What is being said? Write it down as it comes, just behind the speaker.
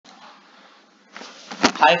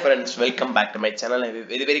Hi friends, welcome back to my channel. A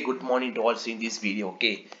very good morning to all seeing this video.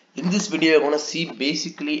 Okay, in this video we're going to see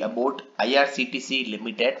basically about IRCTC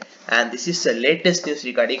Limited, and this is the latest news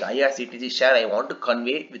regarding IRCTC share I want to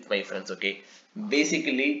convey with my friends. Okay,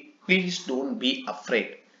 basically please don't be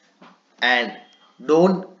afraid and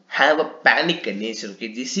don't have a panic nature.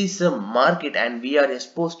 Okay, this is a market and we are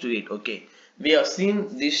exposed to it. Okay, we have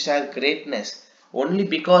seen this share greatness only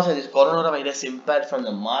because of this coronavirus impact from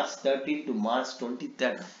the March 13th to March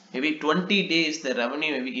 23rd. Maybe 20 days the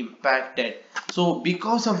revenue may be impacted. So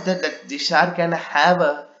because of that the share can have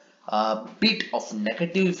a bit of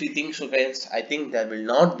negative. If you think so guys, I think there will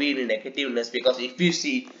not be any negativeness, because if you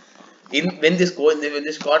see when this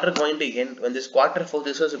quarter going to end, when this quarter four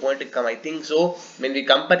this was going to come, I think so when we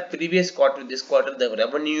compare previous quarter to this quarter, the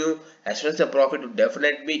revenue as well as the profit would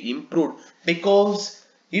definitely be improved. Because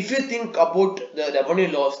if you think about the revenue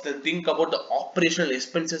loss, then think about the operational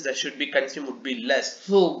expenses that should be consumed would be less.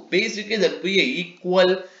 So basically there will be a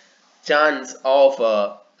equal chance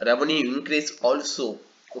of revenue increase also.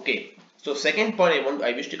 Okay, so second point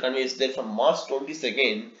I wish to convey is that from March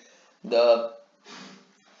 22nd, the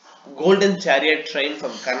Golden Chariot train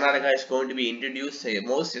from Karnataka is going to be introduced, a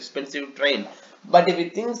most expensive train. But if you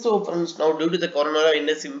think so, friends, now due to the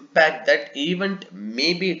coronavirus impact, that event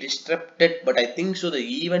may be disrupted. But I think so, the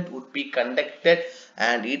event would be conducted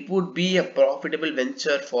and it would be a profitable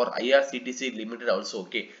venture for IRCTC Limited also.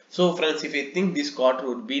 Okay, so friends, if you think this quarter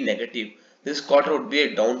would be negative, this quarter would be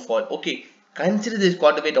a downfall. Okay, consider this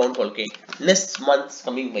quarter be a downfall. Okay, next month's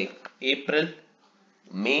coming by April,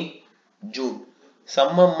 May, June.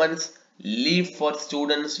 Summer months, leave for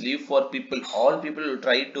students, leave for people. All people will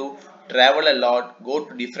try to travel a lot, go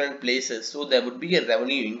to different places. So there would be a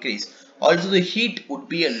revenue increase. Also, the heat would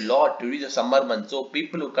be a lot during the summer months. So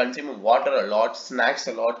people will consume water a lot, snacks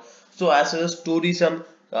a lot. So as well as tourism,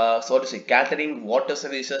 so to say, catering, water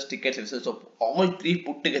services, ticket services. So all three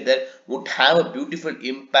put together would have a beautiful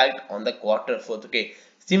impact on the quarter fourth. Okay,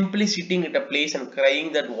 simply sitting at a place and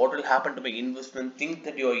crying that what will happen to my investment, think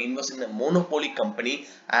that you are investing in a monopoly company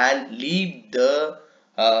and leave the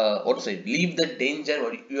leave the danger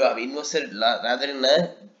what you have invested rather in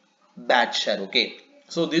a bad share. Okay,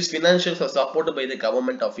 so these financials are supported by the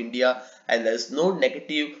government of India, and there is no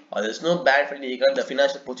negative or there is no bad for the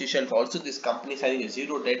financial position. Also this company is having a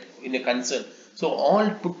zero debt in a concern. So all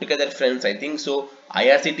put together friends, I think so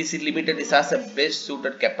IRCTC Limited is has a best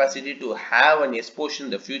suited capacity to have an exposure in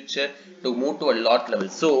the future to move to a lot level.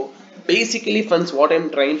 So basically friends, what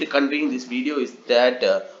I'm trying to convey in this video is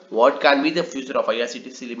that what can be the future of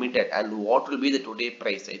IRCTC Limited and what will be the today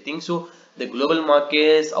price. I think so the global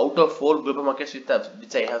markets, out of 4 global markets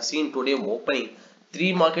which I have seen today opening,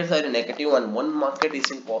 3 markets are in negative and 1 market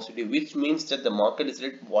is in positive, which means that the market is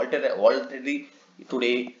volatility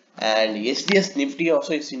today, and SDS Nifty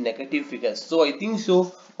also is in negative figures. So I think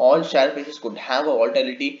so all share prices could have a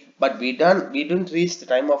volatility, but we didn't reach the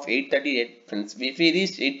time of 8:38 friends. If we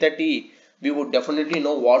reach 8:30, we would definitely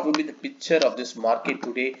know what would be the picture of this market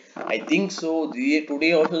today. I think so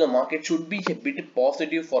today also the market should be a bit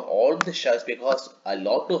positive for all the shares, because a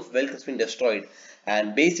lot of wealth has been destroyed,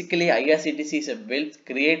 and basically IRCTC is a wealth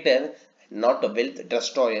creator, not a wealth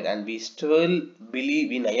destroyer, and we still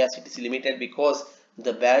believe in IRCTC Limited because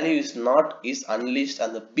the value is unleashed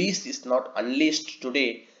and the beast is not unleashed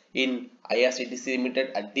today in IRCTC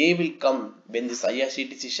Limited. A day will come when this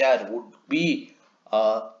IRCTC share would be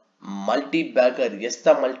a multi-bagger, yes,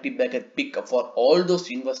 the multi-bagger pick for all those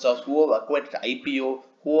investors who have acquired IPO,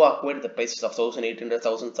 who have acquired the prices of 1,800,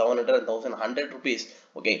 1,700 and 1,100 rupees.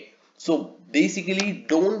 Okay, so basically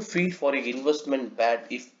don't feel for your investment bad.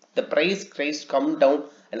 If the price come down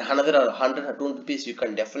and another 100 or 200 rupees, you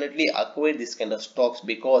can definitely acquire this kind of stocks,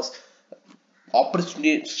 because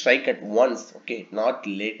opportunity strike at once, okay, not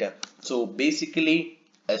later. So basically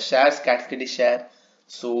a shares category share,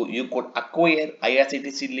 so you could acquire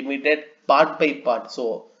IRCTC Limited part by part.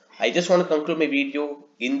 So I just want to conclude my video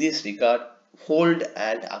in this regard: hold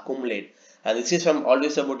and accumulate. And this is from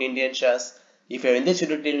always about Indian shares. If you have enjoyed this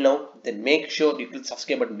video till now, then make sure you click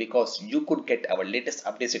subscribe button, because you could get our latest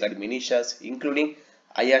updates regarding many shares including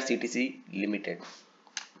IRCTC Limited.